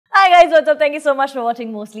guys, what's up? Thank you so much for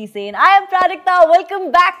watching Mostly Sane. I am Pradikta. Welcome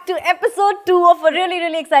back to episode 2 of a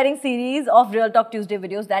really exciting series of Real Talk Tuesday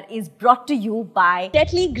videos that is brought to you by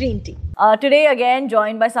Tetley Green Tea. Today again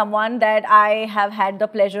joined by someone that I have had the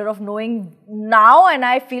pleasure of knowing now, and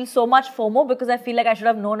I feel so much FOMO because I feel like I should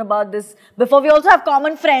have known about this before. We also have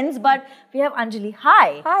common friends, but we have Anjali.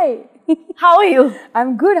 Hi. Hi. How are you?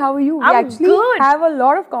 I'm good. How are you? I'm we actually good. have a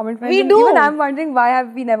lot of common friends. We do. Even I'm wondering why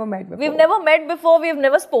have we never met before. We've never met before. We've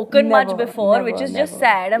never spoken much before, which is just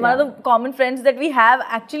sad. And one of the common friends that we have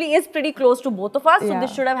actually is pretty close to both of us. So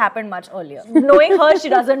this should have happened much earlier. Knowing her, she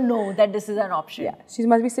doesn't know that this is an option. Yeah, she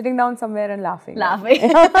must be sitting down somewhere and laughing.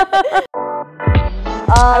 Laughing.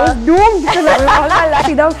 I was doomed because I was all my life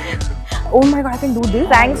without. Oh my god, I can do this.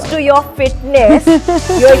 Thanks to your fitness,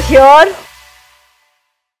 you're here.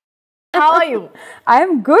 How are you? I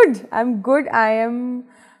am good. I'm good. I am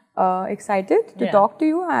excited to talk to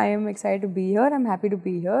you. I am excited to be here. I'm happy to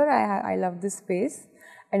be here. I love this space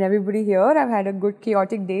and everybody here. I've had a good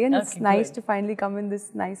chaotic day and it's nice to finally come in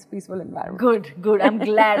this nice peaceful environment. Good. I'm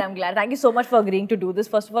glad. Thank you so much for agreeing to do this.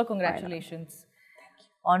 First of all, congratulations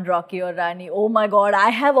on Rocky or Rani. Oh my god, I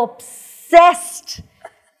have obsessed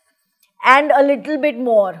and a little bit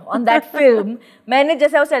more on that film.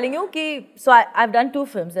 Just I was telling you, so I've done 2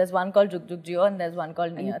 films. There's one called Juk Juk Jio and there's one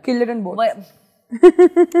called Niyat. You killed it in both.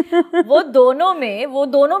 वो दोनों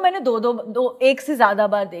मैंने एक से ज़्यादा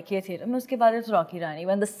बार देखी है theatre में. उसके बाद it's Rocky Rani.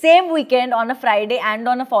 When the same weekend on a Friday and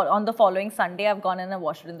on the following Sunday, I've gone and I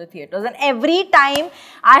watched it in the theaters. And every time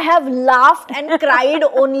I have laughed and cried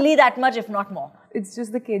only that much, if not more. It's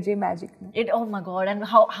just the KJ magic. Oh my god, and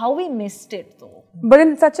how we missed it though. But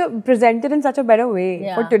presented in such a better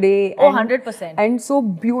way for today. Oh, 100%. And so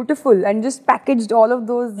beautiful and just packaged all of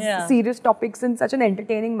those serious topics in such an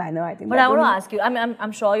entertaining manner, I think. But I want to ask you,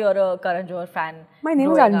 I'm sure you're a Karan Johar fan. My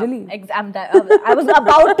name is Anjali. I was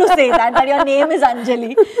about to say that your name is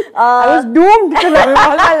Anjali. I was doomed to love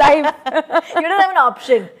all my life. You don't have an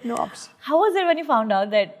option. No option. How was it when you found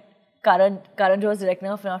out that Karan Johar was directing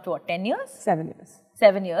a film after what, 10 years? 7 years.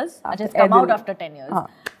 7 years? It's come out after 10 years.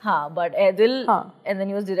 But Edil, and then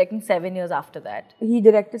he was directing 7 years after that. He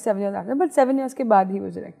directed 7 years after, but 7 years ke baad he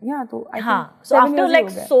was directing. Yeah, so I think so after like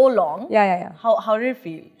so long, how did it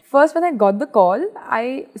feel? First, when I got the call,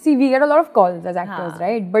 we get a lot of calls as actors,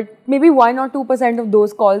 right? But maybe 1 or 2% of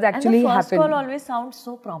those calls actually happen. And the first call always sounds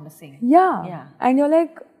so promising. Yeah. And you're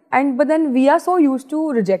like, but then we are so used to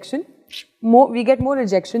rejection. We get more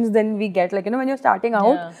rejections than we get, like, when you're starting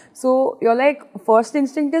out. So you're like, first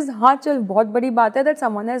instinct is, chal, bahut badi baat hai that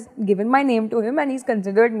someone has given my name to him and he's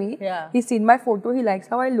considered me. He's seen my photo, he likes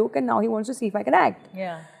how I look, and now he wants to see if I can act.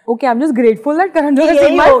 Okay, I'm just grateful that Karan Johar has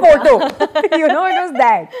seen my photo. It was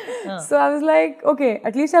that. So I was like, okay,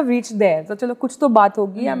 at least I've reached there. So chalo, kuch to baat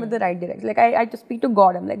hogi, I'm in the right direction. Like, I just speak to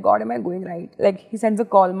God. I'm like, God, am I going right? Like, he sends a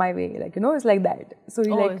call my way. Like, it's like that. So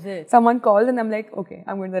someone calls and I'm like, okay,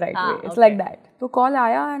 I'm going the right way. It's like that. So call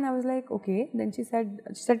aaya and I was like, okay. Then she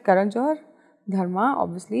said Karan Johar, Dharma,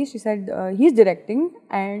 obviously. She said, he's directing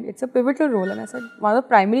and it's a pivotal role. And I said, one of the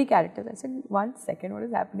primary characters. I said, 1 second, what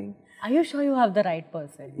is happening? Are you sure you have the right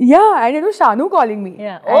person? Yeah, and it was Shanu calling me.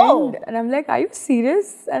 Yeah. And I'm like, are you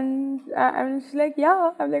serious? And she's like, yeah.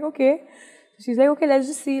 I'm like, okay. She's like, okay, let's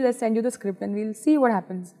just see. Let's send you the script and we'll see what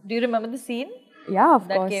happens. Do you remember the scene? Yeah, of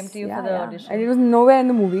That course. came to you for the audition. And it was nowhere in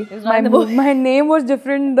the movie. It was not in the movie. My name was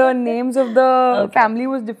different. The names of the family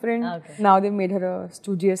was different. Now they made her a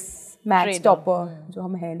studious match topper, jo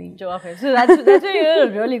hum hai nahi. So that's why you did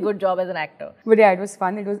a really good job as an actor. But yeah, it was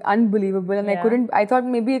fun. It was unbelievable, and I thought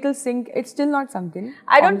maybe it'll sink. It's still not sunken.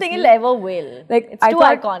 I don't think it'll ever will. Like, it's too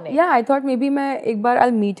iconic. Yeah, I thought maybe I'll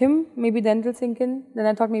meet him. Maybe then it'll sink in. Then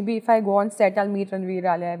I thought maybe if I go on set, I'll meet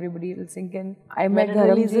Veera, everybody will sink in. I met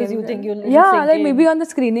Dharam. You think you'll sink like in? maybe on the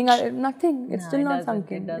screening, nothing. It's still not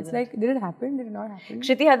sunken. It's like, did it happen? Did it not happen?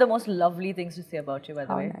 Kriti had the most lovely things to say about you, by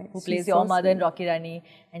the way. Nice. Who plays your mother in Rocky Rani,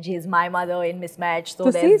 and she is my mother in Mismatch. So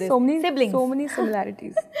there's this so many siblings. So many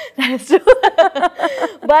similarities. That is true.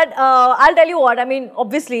 But I'll tell you what, I mean,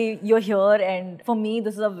 obviously you're here, and for me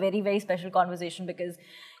this is a very special conversation because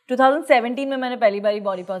 2017 में मैंने पहली बारी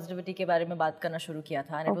body positivity के बारे में बात करना शुरू किया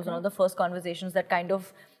था, and it was one of the first conversations that kind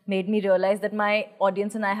of made me realize that my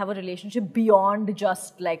audience and I have a relationship beyond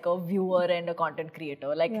just like a viewer and a content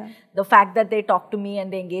creator. Like the fact that they talk to me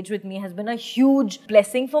and they engage with me has been a huge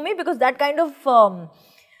blessing for me, because that kind of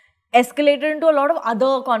escalated into a lot of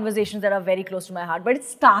other conversations that are very close to my heart. But it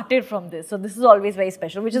started from this. So this is always very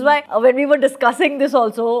special, which is why when we were discussing this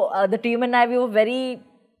also, the team and I, we were very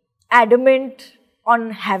adamant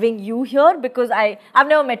on having you here, because I've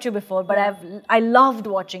never met you before, but I loved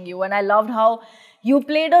watching you, and I loved how you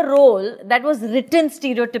played a role that was written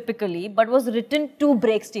stereotypically, but was written to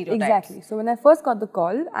break stereotypes. Exactly. So when I first got the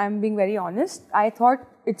call, I'm being very honest, I thought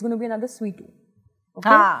it's going to be another sweetu.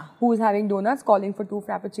 Okay? Who is having donuts, calling for 2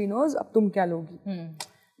 frappuccinos, ab tum kya logi?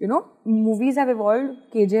 You know, movies have evolved,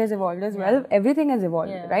 KJ has evolved as well, everything has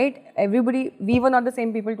evolved, right? Everybody, we were not the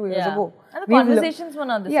same people 2 years ago. And the conversations were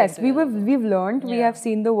not the same. Yes, we've learned, we have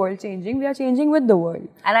seen the world changing, we are changing with the world.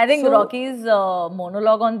 And I think Rocky's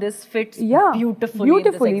monologue on this fits beautifully.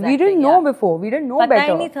 Beautifully. We didn't know before, we didn't know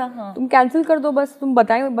better. नहीं था, हाँ. तुम cancel कर दो बस, तुम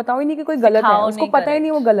बताओ ही नहीं कि कोई गलत है, उसको पता ही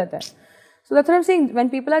नहीं वो गलत है. So that's what I'm saying. When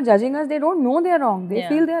people are judging us, they don't know they are wrong. They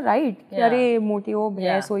feel they are right. अरे मोटी हो,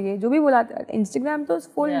 भैंस हो, ये जो भी बोला Instagram तो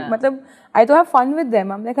full मतलब I to have fun with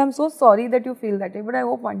them. I'm like I'm so sorry that you feel that way, but I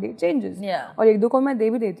hope one day it changes. और एक दो को मैं दे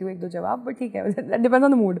भी देती हूँ 1-2 जवाब, but ठीक है. That depends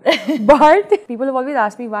on the mood. But people have always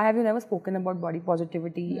asked me, why have you never spoken about body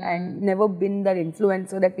positivity and never been that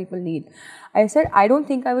influencer that people need? I said I don't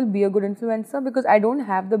think I will be a good influencer because I don't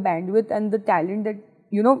have the bandwidth and the talent that,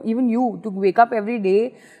 you know, even you, to wake up every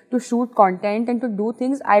day to shoot content and to do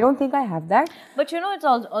things, I don't think I have that. But you know, it's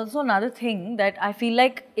also another thing that I feel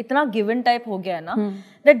like itna given type ho gaya na,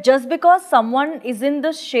 that just because someone is in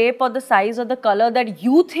the shape or the size or the color that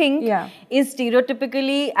you think is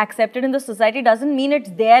stereotypically accepted in the society doesn't mean it's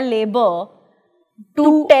their labor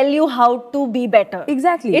to tell you how to be better.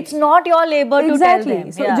 Exactly. It's not your labor to tell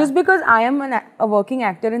them. So just because I am a working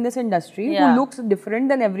actor in this industry who looks different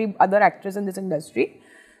than every other actress in this industry,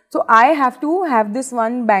 so I have to have this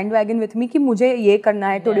one bandwagon with me कि मुझे ये करना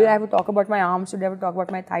है. Today I have to talk about my arms. Today I have to talk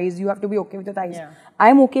about my thighs. You have to be okay with your thighs. I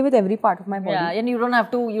am okay with every part of my body. Yeah, and you don't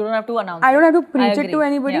have to announce. I don't have to preach it to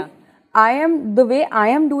anybody. I am, the way I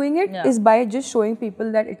am doing it is by just showing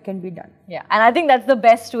people that it can be done. Yeah, and I think that's the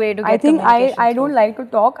best way to get communication. I don't like to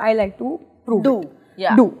talk, I like to prove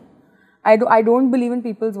it. Do. I don't believe in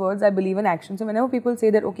people's words, I believe in action. So whenever people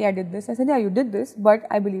say that, okay, I did this, I said, yeah, you did this, but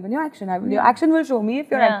I believe in your action. Your action will show me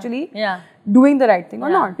if you're actually doing the right thing or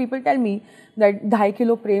not. People tell me that 2.5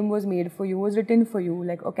 kilo Prem was made for you, was written for you,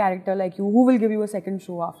 like a character like you, who will give you a second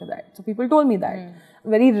show after that? So people told me that.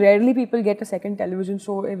 Very rarely people get a second television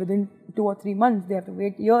show within 2 or 3 months. They have to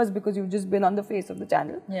wait years because you've just been on the face of the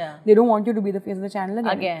channel. They don't want you to be the face of the channel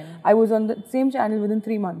again. I was on the same channel within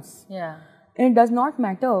 3 months. And it does not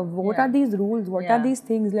matter. What are these rules? What are these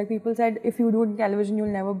things? Like people said, if you do television, you'll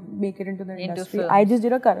never make it into the industry. Films. I just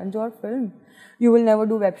did a Karan Johar film. You will never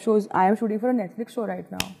do web shows. I am shooting for a Netflix show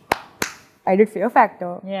right now. I did Fear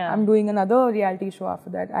Factor. I'm doing another reality show after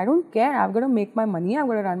that. I don't care. I've got to make my money. I've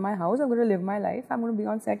got to run my house. I've got to live my life. I'm going to be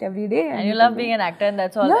on set every day. And you love being an actor, and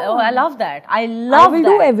that's all. Yeah. Oh, I love that. I love that. I will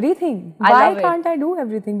do everything. Why can't I do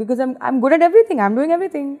everything? Because I'm good at everything. I'm doing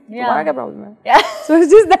everything. Yeah. So what a problem. So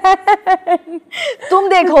it's just that. Tum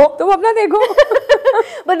dekho. Tum apna dekho.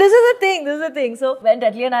 But this is the thing. This is the thing. So when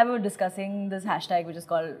Tetley and I were discussing this hashtag, which is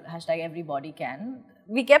called #EverybodyCan,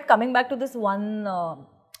 we kept coming back to this one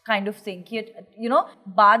kind of thing. You know,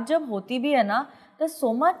 baat jab hoti bhi hai na, there's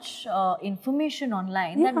so much information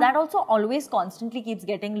online that also always constantly keeps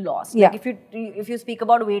getting lost. Like if you speak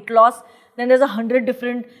about weight loss, then there's 100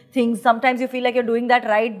 different things. Sometimes you feel like you're doing that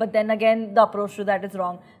right, but then again the approach to that is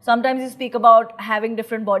wrong. Sometimes you speak about having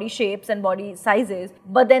different body shapes and body sizes,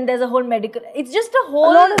 but then there's a whole medical, it's just a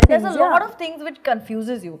whole, there's a lot of things which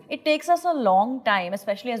confuses you. It takes us a long time,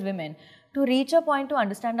 especially as women, to reach a point to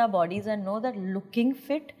understand our bodies and know that looking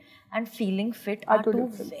fit and feeling fit are two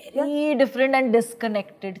very different and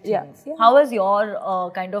disconnected things. How has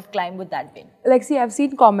your kind of climb with that been? Like, see, I've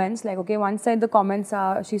seen comments like, okay, one side the comments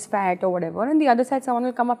are she's fat or whatever, and the other side someone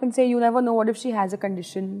will come up and say, you never know, what if she has a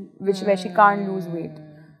condition where she can't lose weight.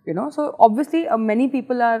 You know, so obviously many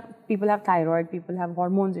people have thyroid, people have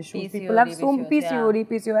hormones issues, PCOD, people have PCOD,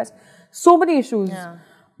 PCOS, so many issues.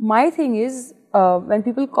 My thing is,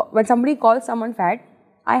 when somebody calls someone fat,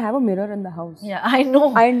 I have a mirror in the house. I know.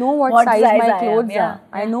 What size my clothes are.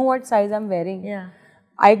 I know what size I'm wearing.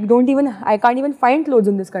 I can't even find clothes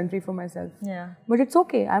in this country for myself. But it's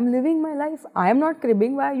okay. I'm living my life. I am not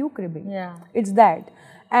cribbing. Why are you cribbing? It's that.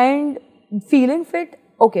 And feeling fit,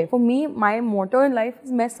 okay, for me, my motto in life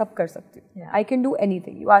is, मैं सब कर सकती हूँ. I can do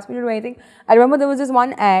anything. You ask me to do anything. I remember there was this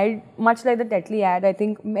one ad, much like the Tetley ad, I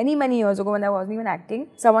think many years ago when I wasn't even acting.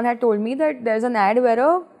 Someone had told me that there's an ad where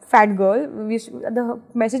a fat girl, the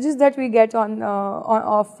messages that we get on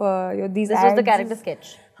these this ads. This is the character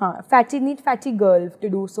sketch. Need fatty girl to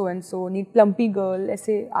do so and so, need plumpy girl,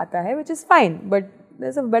 ऐसे आता है, which is fine, but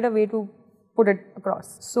there's a better way to put it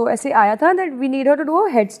across. So ऐसे आया था that we need her to do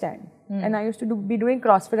a headstand. and I used to be doing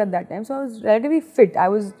CrossFit at that time. So I was relatively fit. I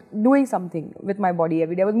was doing something with my body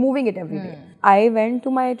every day. I was moving it every day. I went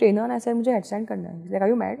to my trainer and I said, मुझे headstand करना है. He's like, are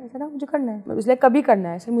you mad? I said, हाँ मुझे करना है. He's like, कभी करना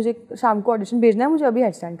है. I said, मुझे शाम को audition भेजना है. मुझे अभी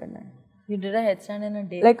headstand करना है. You did a headstand in a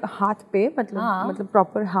day? Like हाथ पे, मतलब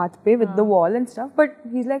proper हाथ पे with the wall and stuff. But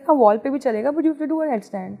he's like, हाँ wall पे भी चलेगा, but you have to do a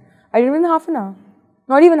headstand. I did it in half an hour.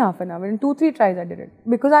 Not even half an hour. In 2-3 tries I did it.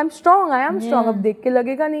 Because I'm strong. I am strong. अब देख के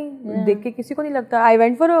लगेगा नहीं. देख के किसी को नहीं लगता. I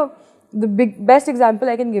went for the best example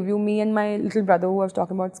I can give you. Me and my little brother who I was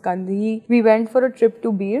talking about, Skand, we went for a trip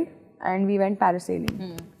to Veera and we went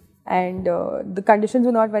parasailing. And the conditions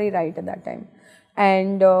were not very right at that time.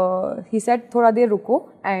 And he said, "Thoda der ruko,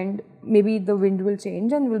 and maybe the wind will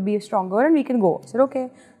change and will be stronger and we can go." I said, "Okay."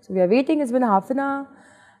 So we are waiting. It's been half an hour.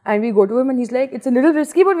 And we go to him and he's like, it's a little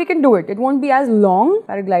risky, but we can do it. It won't be as long,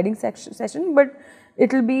 paragliding session, but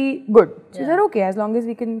it'll be good. So he said, okay, as long as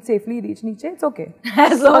we can safely reach niche, it's okay.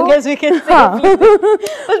 As long as we can safely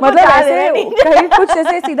मतलब ऐसे कहीं कुछ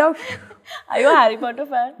ऐसे सीधा. Are you a Harry Potter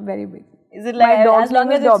fan? Very big. Is it like as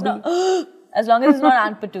long as it's not as long as it's not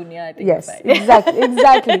Aunt Petunia, I think. Yes, exactly.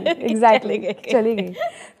 चली गई.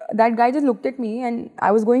 That guy just looked at me and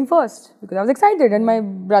I was going first because I was excited, and my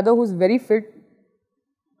brother, who's very fit,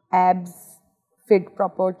 abs, fit,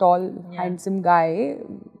 proper, tall, handsome guy,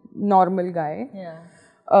 normal guy,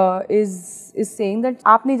 is saying that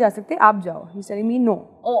आप नहीं जा सकते, आप जाओ. He's telling me no.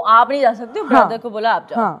 Oh, आप नहीं जा सकते, brother को बोला आप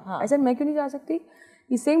जाओ. हाँ. I said मैं क्यों नहीं जा सकती?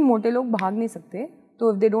 He's saying मोटे लोग भाग नहीं सकते. So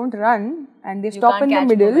if they don't run and they stop in the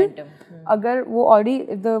middle, अगर वो already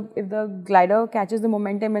if the glider catches the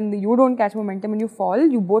momentum and you don't catch momentum and you fall,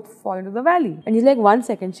 you both fall into the valley. And he's like, 1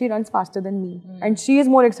 second, she runs faster than me, and she is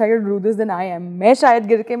more excited to do this than I am. मैं शायद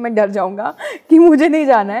गिर के मैं डर जाऊँगा कि मुझे नहीं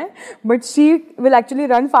जाना है, but she will actually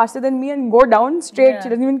run faster than me and go down straight. She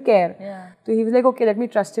doesn't even care. So he was like, okay, let me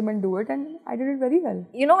trust him and do it, and I did it very well.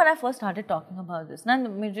 You know, when I first started talking about this, ना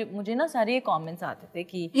मुझे ना सारे comments आते थे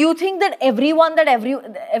कि you think that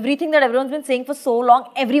everything that everyone's been saying for so long,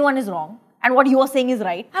 everyone is wrong, and what you are saying is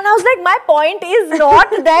right. And I was like, my point is not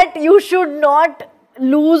that you should not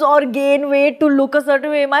lose or gain weight to look a certain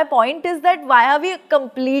way. My point is that why are we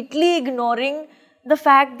completely ignoring the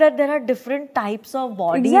fact that there are different types of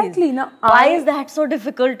bodies? Exactly. Now, why is that so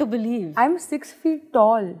difficult to believe? I'm 6 feet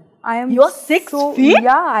tall. You're 6 feet?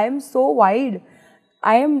 Yeah, I am so wide.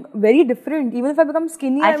 I am very different. Even if I become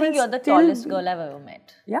skinny, I think you're the tallest girl I've ever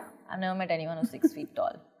met. Yeah? I've never met anyone who's 6 feet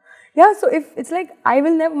tall. Yeah, so if it's like,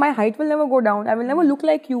 my height will never go down. I will never look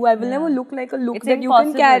like you. I will never look like a look it's that you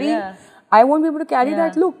can carry. Yeah. I won't be able to carry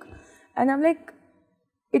that look. And I'm like,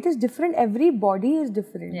 it is different. Every body is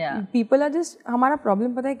different. Yeah. People are just, हमारा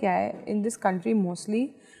problem पता है क्या है? In this country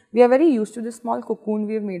mostly, we are very used to this small cocoon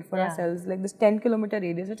we have made for ourselves, like this 10-kilometer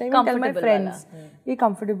radius, which I even tell my friends, ये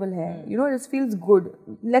comfortable है. You know, this feels good.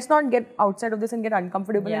 Let's not get outside of this and get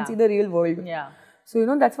uncomfortable and see the real world. Yeah. So, you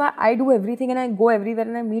know, that's why I do everything and I go everywhere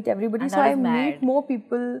and I meet everybody. And so I meet more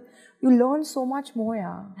people. You learn so much more,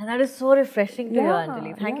 And that is so refreshing to hear,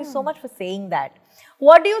 Anjali. Thank you so much for saying that.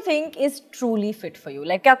 What do you think is truly fit for you?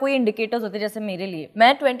 Like, क्या कोई indicators होते जैसे मेरे लिए?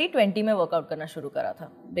 मैं 2020 में workout करना शुरू करा था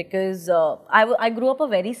because I grew up a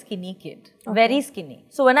very skinny kid, very skinny.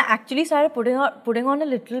 So when I actually started putting on a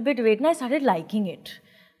little bit weight, I started liking it.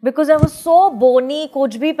 Because I was so bony,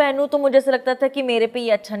 कुछ भी पहनूं तो मुझे ऐसा लगता था कि मेरे पे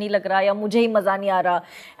ये अच्छा नहीं लग रहा या मुझे ही मजा नहीं आ रहा.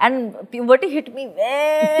 And puberty hit me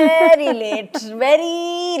very late,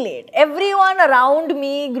 very late. Everyone around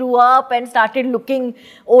me grew up and started looking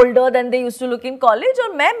older than they used to look in college.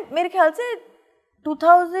 और मैं मेरे ख्याल से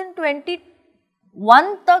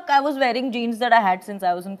 2021 तक I was wearing jeans that I had since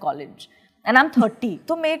I was in college. And I'm 30.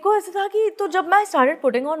 तो मेरे को ऐसा था कि तो जब मैं started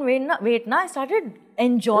putting on weight ना, I started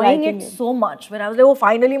enjoying it so much. When I was like, oh,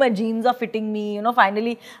 finally my jeans are fitting me. You know,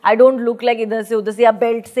 finally I don't look like इधर से उधर से या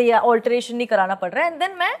belt से या alteration नहीं कराना पड़ रहा है. And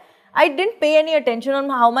then I didn't pay any attention on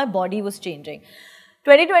how my body was changing.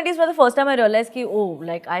 2020 is for the first time I realized कि oh,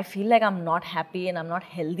 like I feel like I'm not happy and I'm not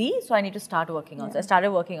healthy. So I need to start working out. So I started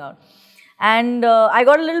working out. And I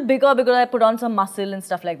got a little bigger because I put on some muscle and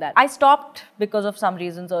stuff like that. I stopped because of some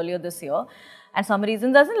reasons earlier this year. And some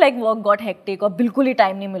reasons as in like work got hectic or बिल्कुल ही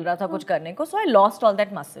time नहीं मिल रहा था कुछ करने को. So I lost all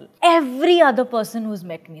that muscle. Every other person who's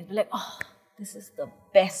met me is like, oh, this is the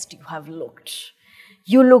best you have looked.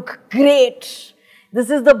 You look great. This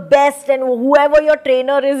is the best. And whoever your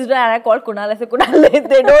trainer is, and I called Kunal, I said, Kunal,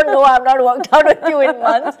 they don't know I've not worked out with you in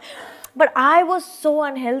months. But I was so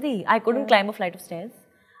unhealthy. I couldn't climb a flight of stairs.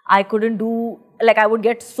 I couldn't do, like I would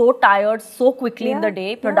get so tired so quickly in the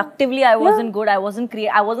day. Productively, I wasn't good. I wasn't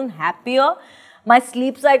happier. My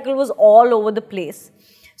sleep cycle was all over the place.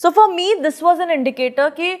 So for me, this was an indicator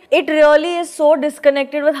that it really is so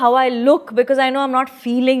disconnected with how I look because I know I'm not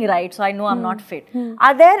feeling right, so I know I'm not fit.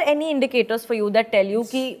 Are there any indicators for you that tell you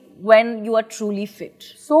when you are truly fit?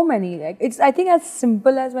 So many. Like it's, I think, as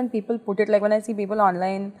simple as when people put it. Like when I see people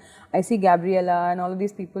online, I see Gabriella and all of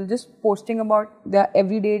these people just posting about their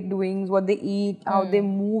everyday doings, what they eat, how they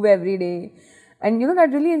move every day. And you know, that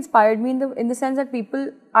really inspired me in the sense that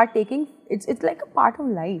people are taking it's like a part of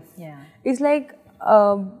life. Yeah. It's like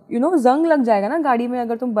you know, zang lag jayega na gaadi mein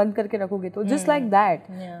agar tum band karke rakhoge to, just like that.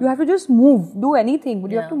 You have to just move, do anything,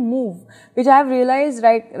 but you have to move, which I have realized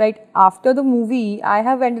right after the movie. I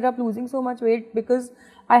have ended up losing so much weight because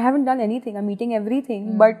I haven't done anything. I'm eating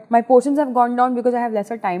everything, but my portions have gone down because I have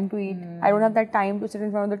lesser time to eat. I don't have that time to sit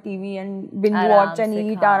in front of the TV and binge watch and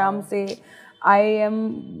eat aaram se. I am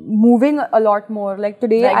moving a lot more. Like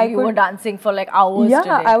today, like you were dancing for like hours. Yeah,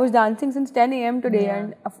 today. I was dancing since 10 a.m. today,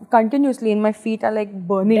 and continuously, and my feet are like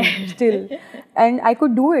burning still. And I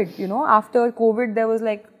could do it. You know, after COVID, there was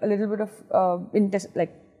like a little bit of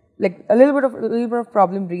like a little bit of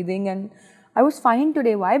problem breathing, and I was fine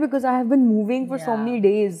today. Why? Because I have been moving for so many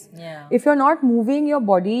days. If you're not moving your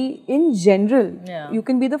body in general, you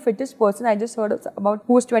can be the fittest person. I just heard about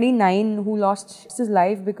who was 29 who lost his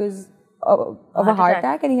life because of a heart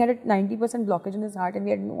attack, and he had a 90% blockage in his heart, and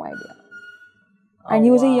we had no idea. And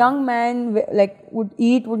he was a young man, like would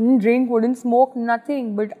eat, wouldn't drink, wouldn't smoke,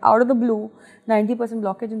 nothing, but out of the blue, 90%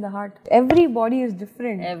 blockage in the heart. Every body is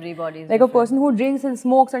different. Everybody is like different. A person who drinks and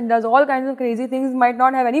smokes and does all kinds of crazy things might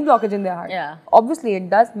not have any blockage in their heart. Obviously, it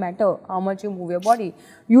does matter how much you move your body.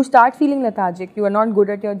 You start feeling lethargic, you are not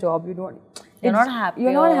good at your job, you're not happy.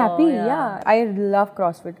 You're not happy, yeah. I love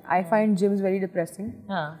CrossFit. I find gyms very depressing.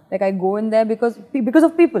 Like I go in there because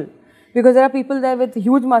of people. Because there are people there with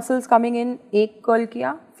huge muscles coming in. एक curl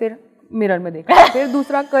किया, फिर mirror में देखा, फिर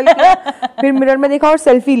दूसरा curl किया, फिर mirror में देखा और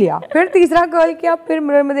सेल्फी लिया, फिर तीसरा कर्ल किया, फिर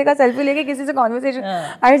मिरर में देखा, सेल्फी लेके किसी से कॉन्वर्सेशन.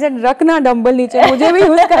 आई सेड रखना डंबल नीचे, मुझे भी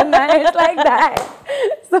यूज करना है. It's like that.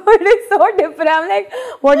 So it is so different. I'm like,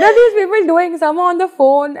 what are these people doing? Some are on the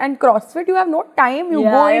phone, and CrossFit, you have no time. You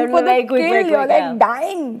go in for the kill. You're like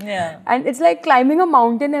dying. And it's like climbing a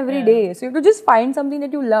mountain every day. So you have to just find something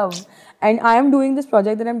that you love. And I am doing this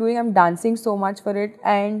project that I'm doing. I'm dancing so much for it.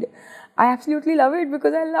 And I absolutely love it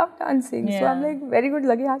because I love dancing. So I'm like, very good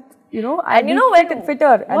lucky hat. You know, and you know,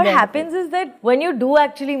 fitter. What happens is that when you do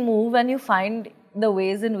actually move and you find the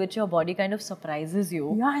ways in which your body kind of surprises you.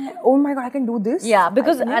 Yeah, and oh my god, I can do this. Yeah,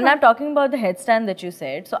 because and I'm talking about the headstand that you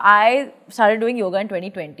said. So I started doing yoga in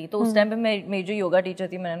 2020. तो उस time पे मेरी जो yoga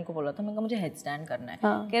teacher थी, मैंने उनको बोला था, मैंने कहा मुझे हेडस्टैंड करना है.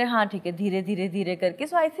 कह रहे हाँ ठीक है, धीरे धीरे धीरे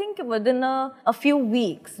करके. So I think within a few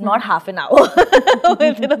weeks, not half an hour,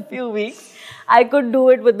 within a few weeks, I could do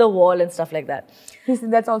it with the wall and stuff like that.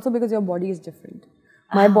 That's also because your body is different.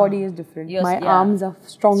 My body is different. My arms are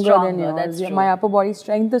stronger than yours. That's true. My upper body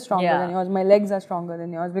strength is stronger than yours. My legs are stronger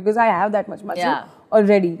than yours because I have that much muscle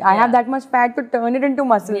already. I have that much fat to turn it into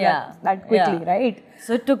muscle that quickly, right?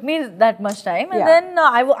 So it took me that much time, and then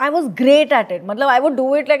I was great at it. मतलब I would do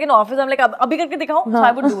it like in office. I'm like अभी करके दिखाऊं, so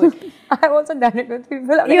I would do it. I've also done it with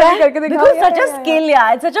people. Because such a skill,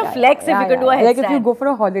 it's such a flex if you can do a headstand. Like if you go for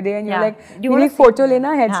a holiday and you're like, you need photo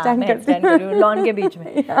लेना, headstand करते lawn के बीच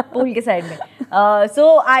में, pool के side में. So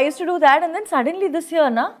I used to do that, and then suddenly this year,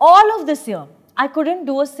 all of this year, I couldn't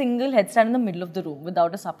do a single headstand in the middle of the room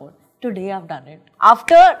without a support. Today I've done it.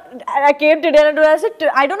 After I came today and I said,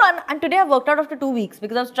 I don't know, and today I worked out after 2 weeks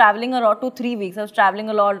because I was traveling a lot, 2-3 weeks. I was traveling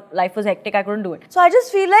a lot, life was hectic, I couldn't do it. So I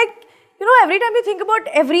just feel like, you know, every time you think about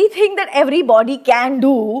everything that everybody can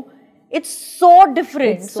do, it's so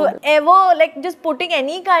different. So ever, like just putting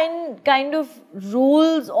any kind of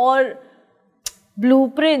rules or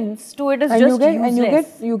blueprints to it is just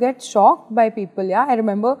useless. And you get shocked by people, I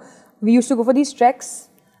remember we used to go for these treks.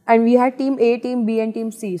 And we had team A, team B and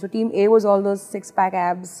team C. So team A was all those 6-pack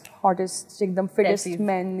abs, hottest, the fittest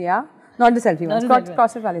men, Not the selfie ones,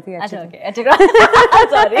 CrossFit wale the actually. Okay.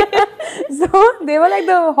 Sorry. So they were like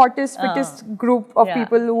the hottest, fittest group of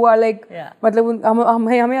people who are like, मतलब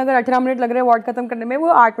हमें अगर 18 minute लग रहे हैं ward खत्म करने में,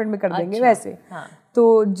 वो 8 मिनट में कर देंगे वैसे.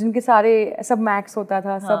 तो जिनके सारे सब मैक्स होता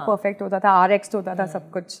था, सब परफेक्ट होता था, RX होता था, सब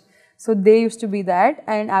कुछ. So they used to be that,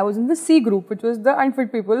 and I was in the C group, which was the unfit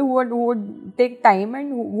people who would take time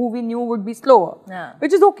and who we knew would be slower,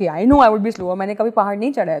 which is okay. I know I would be slower. मैंने कभी पहाड़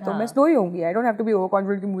नहीं चढ़ा है, तो मैं slow ही होंगी. I don't have to be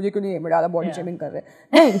overconfident कि मुझे क्यों नहीं है, बड़ा body shaming कर रहे हैं.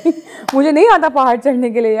 नहीं, मुझे नहीं आता पहाड़ चढ़ने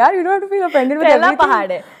के लिए यार. You don't have to feel offended with everything. पहला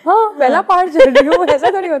पहाड़ है. हाँ, पहला पहाड़ चढ़ रही हूँ,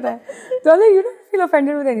 ऐसा थोड़ी होता है. तो like you don't feel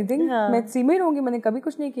offended with anything. मैं C में ही रहूँगी, मैंने कभी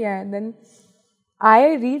कुछ नहीं किया है. Then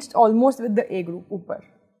I reached almost with the A group ऊपर.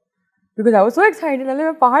 because I was so excited. I was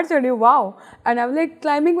like, pahad chadi, wow. And I was like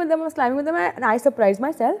climbing with them, and I surprised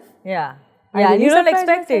myself. Yeah. I Yeah, really you don't surprised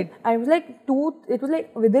expect myself. it. I was like it was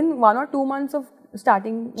like within 1 or 2 months of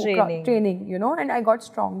starting training, you know, and I got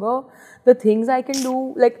stronger. The things I can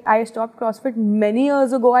do, like I stopped CrossFit many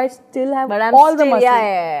years ago. I still have all the muscle.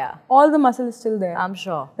 Yeah. All the muscle is still there. I'm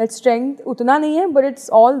sure. That strength, utna nahi hai, but it's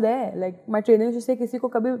all there. Like my trainer used to say, किसी को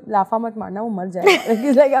कभी लाफा मत मारना, वो मर जाएगा. Like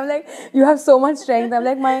he's like, I'm like, you have so much strength. I'm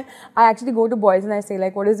like, I actually go to boys and I say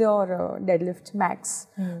like, what is your deadlift max?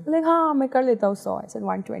 Like, हाँ, मैं कर लेता हूँ 100. I said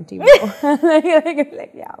 120.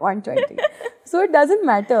 like yeah, 120. So it doesn't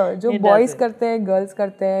matter. जो boys करते हैं, girls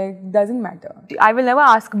करते हैं, doesn't matter. I will never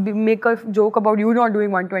make a joke about you not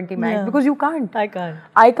doing 120 max because you can't. I can't.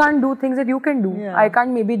 I can't do things that you can do. Yeah. I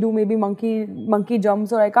can't do monkey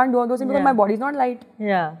jumps, or I can't do all those things because my body is not light.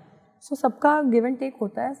 Yeah. So सबका give and take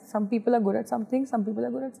होता है. Some people are good at something, some people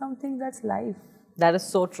are good at something. That's life. That is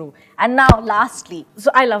so true. And now, lastly,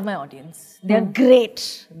 so I love my audience. They are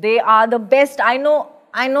great. They are the best. I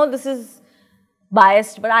know this is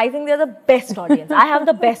biased, but I think they're the best audience. I have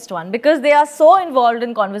the best one because they are so involved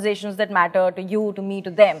in conversations that matter to you, to me,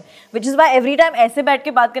 to them. Which is why every time ऐसे बैठ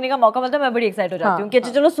के बात करने का मौका मिलता है, मैं बड़ी excited हो जाती हूँ कि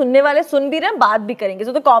अच्छा चलो सुनने वाले सुन भी रहे हैं, बात भी करेंगे.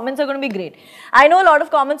 So the comments are going to be great. I know a lot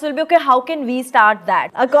of comments will be, okay, how can we start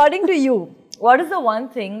that? According to you, what is the one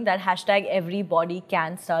thing that hashtag everybody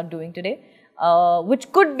can start doing today,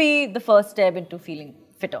 which could be the first step into feeling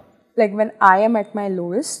fitter? Like when I am at my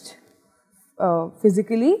lowest,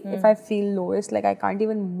 physically, if I feel lowest, like I can't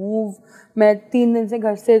even move. मैं 3 दिन से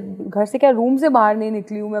घर से क्या room से बाहर नहीं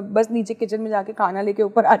निकली हूँ. मैं बस नीचे किचन में जाके खाना लेके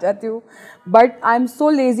ऊपर आ जाती हूँ. But I'm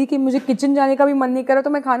so lazy कि मुझे किचन जाने का भी मन नहीं कर रहा, तो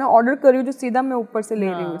मैं खाना ऑर्डर कर रही हूँ जो सीधा मैं ऊपर से ले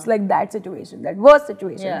रही हूँ. It's like that situation, that worst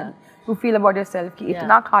situation to feel about yourself कि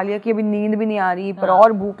इतना खा लिया कि अभी नींद भी नहीं आ रही पर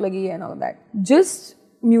और भूख लगी है and all that. Just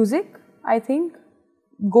music, I think.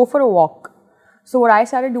 Go for a walk. So what I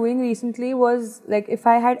started doing recently was, like, if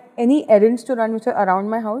I had any errands to run which are around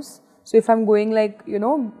my house, so if I'm going, like, you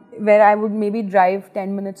know, where I would maybe drive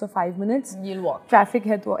 10 minutes or 5 minutes. You'll walk. Traffic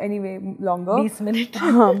hai to anyway longer. 20 minutes.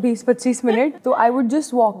 20-25 minutes. So I would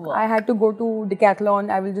just walk. I had to go to Decathlon.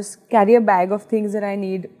 I will just carry a bag of things that I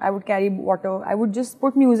need. I would carry water. I would just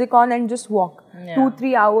put music on and just walk.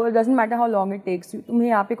 2-3 hours. Doesn't matter how long it takes. तुम्हें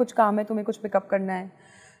यहाँ पे कुछ काम है, तुम्हें कुछ pick up करना है.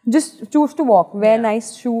 Just choose to walk. Wear nice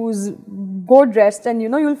shoes. Go dressed, and you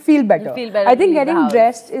know you'll feel better. You'll feel better. I think getting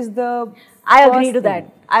dressed is the. I agree to that.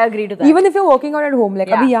 I agree to that. Even if you're working out at home,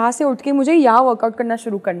 like अभी यहाँ से उठ के मुझे यहाँ workout करना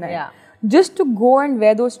शुरू करना है. Just to go and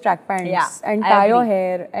wear those track pants and tie your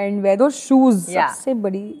hair and wear those shoes. सबसे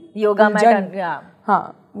बड़ी yoga mat. हाँ,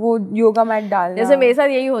 वो yoga mat डालना. जैसे मेरे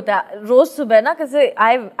साथ यही होता है. रोज सुबह ना कैसे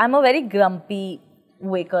I'm a very grumpy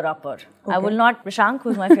waker upper. I will not, Prashank,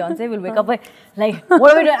 who's my fiance, will wake up like,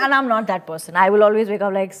 what are we doing? And I'm not that person. I will always wake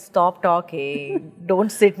up like, stop talking,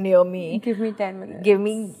 don't sit near me. Give me 10 minutes. Give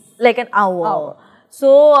me like an hour. So,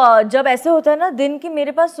 जब ऐसे होता है ना दिन की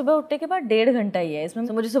मेरे पास सुबह उठने के बाद 1.5 घंटा ही है. इसमें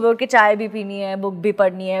मुझे सुबह उठ के चाय भी पीनी है, बुक भी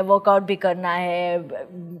पढ़नी है, वर्कआउट भी करना है,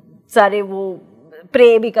 सारे वो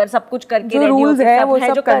प्रे भी कर, सब कुछ करके जो रूल्स है वो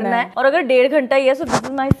सब जो करना है. और अगर 1.5 घंटा ही है, so this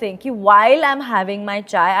is my thing कि while I'm having my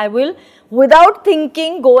chai, I will without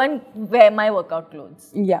thinking go and wear my workout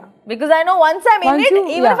clothes. Yeah. Because I know once I'm in it,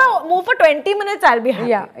 even if I move for 20 minutes, I'll be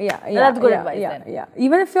happy. Yeah. That's good advice then. Yeah.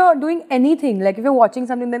 Even if you're doing anything, like if you're watching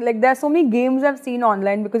something, then like there are so many games I've seen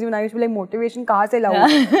online, because even I used to be like, motivation कहाँ से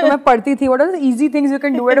लाऊं? तो मैं पढ़ती थी. What are the easy things you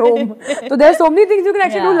can do at home? So there are so many things you can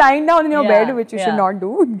actually do lying down in your bed, which you should not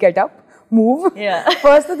do. Get up. Move.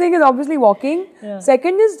 First the thing is obviously walking.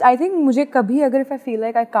 Second is, I think मुझे कभी अगर if I feel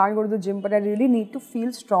like I can't go to the gym, but I really need to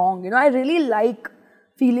feel strong. You know, I really like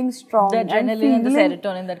feeling strong. The adrenaline and the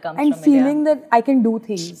serotonin that comes and from feeling that I can do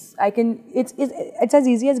things. I can. It's as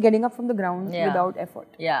easy as getting up from the ground without effort.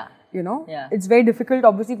 Yeah. You know, it's very difficult.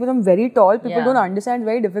 Obviously, because I'm very tall, people don't understand. It's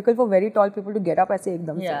very difficult for very tall people to get up ऐसे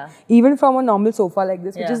एकदम से. Even from a normal sofa like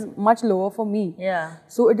this, which is much lower for me.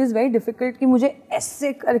 So it is very difficult कि मुझे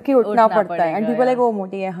ऐसे करके उठना पड़ता है. And people are like, oh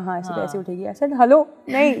मोटी है, हाँ ऐसे कैसे उठेगी? I said, hello,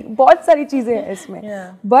 नहीं, बहुत सारी चीजें हैं इसमें.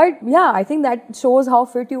 But yeah, I think that shows how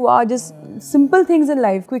fit you are. Just simple things in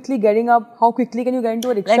life. Quickly getting up. How quickly can you get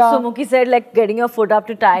into a rickshaw? Like Sumuki said, like getting your foot up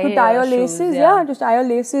to tie your laces. To tie your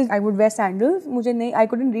laces. I would wear sandals. I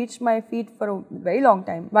couldn't reach my feet for a very long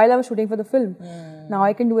time while I was shooting for the film. Now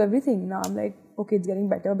I can do everything. Now I'm like, okay, it's getting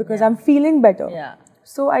better because I'm feeling better.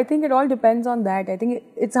 So I think it all depends on that. I think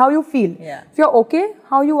it's how you feel. If you're okay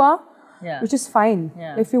how you are, which is fine.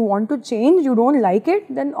 If you want to change, you don't like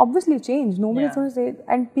it, then obviously change. Nobody's going to say it.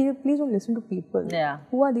 And please don't listen to people.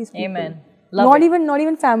 Who are these people? Amen. Not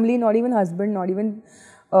even family, not even husband, not even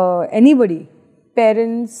anybody.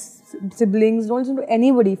 parents, siblings, don't listen to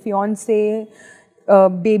anybody. Fiance,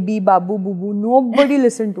 baby, babu, boo boo. Nobody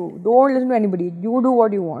listen to. Don't listen to anybody. You do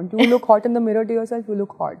what you want. You look hot in the mirror to yourself. You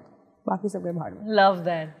look hot. Baaki sab ke bahar mein. Love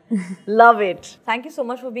that. Love it. Thank you so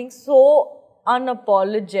much for being so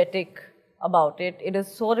unapologetic about it. It is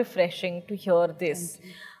so refreshing to hear this.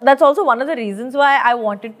 That's also one of the reasons why I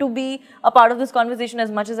wanted to be a part of this conversation as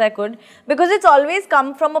much as I could, because it's always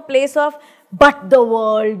come from a place of, but the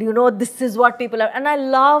world, you know, this is what people are. And I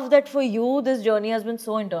love that for you, this journey has been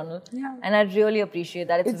so internal. Yeah. And I really appreciate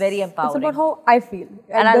that. It's very empowering. It's about how I feel.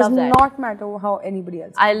 And I love that. It does not matter how anybody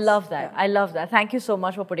else feels. I love that. Yeah. I love that. Thank you so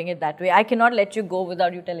much for putting it that way. I cannot let you go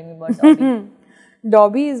without you telling me about Dobby.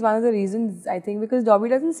 Dobby is one of the reasons, I think, because Dobby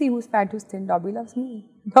doesn't see who's fat, who's thin. Dobby loves me.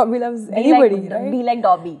 Dobby loves anybody, right? Be like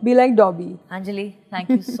Dobby. Be like Dobby. Anjali, thank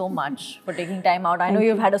you so much for taking time out. I know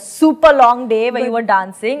you've had a super long day where you were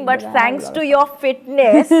dancing, but thanks to your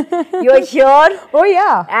fitness, you're here. Oh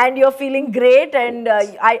yeah. And you're feeling great. And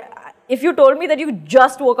if you told me that you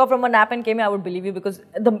just woke up from a nap and came here, I would believe you, because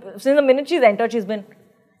since the minute she's entered, she's been...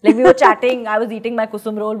 Like, we were chatting, I was eating my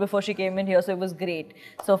kusum roll before she came in here, so it was great.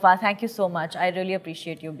 So far, thank you so much. I really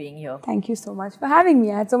appreciate you being here. Thank you so much for having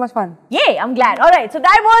me. I had so much fun. Yay, I'm glad. Alright, so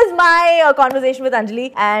that was my conversation with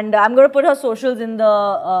Anjali, and I'm going to put her socials in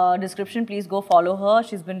the description. Please go follow her.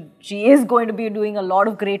 She is going to be doing a lot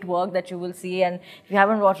of great work that you will see, and if you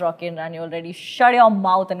haven't watched Rocky and Rani already, shut your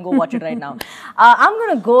mouth and go watch it right now. I'm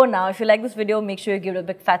going to go now. If you like this video, make sure you give it a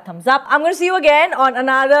big fat thumbs up. I'm going to see you again on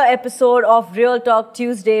another episode of Real Talk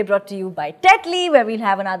Tuesday, brought to you by Tetley, where we'll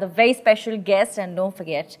have another very special guest. And don't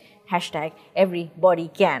forget,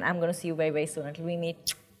 #everybodycan. I'm going to see you very, very soon. Until we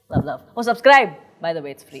meet, love, love. Oh, subscribe. By the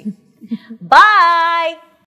way, it's free. Bye.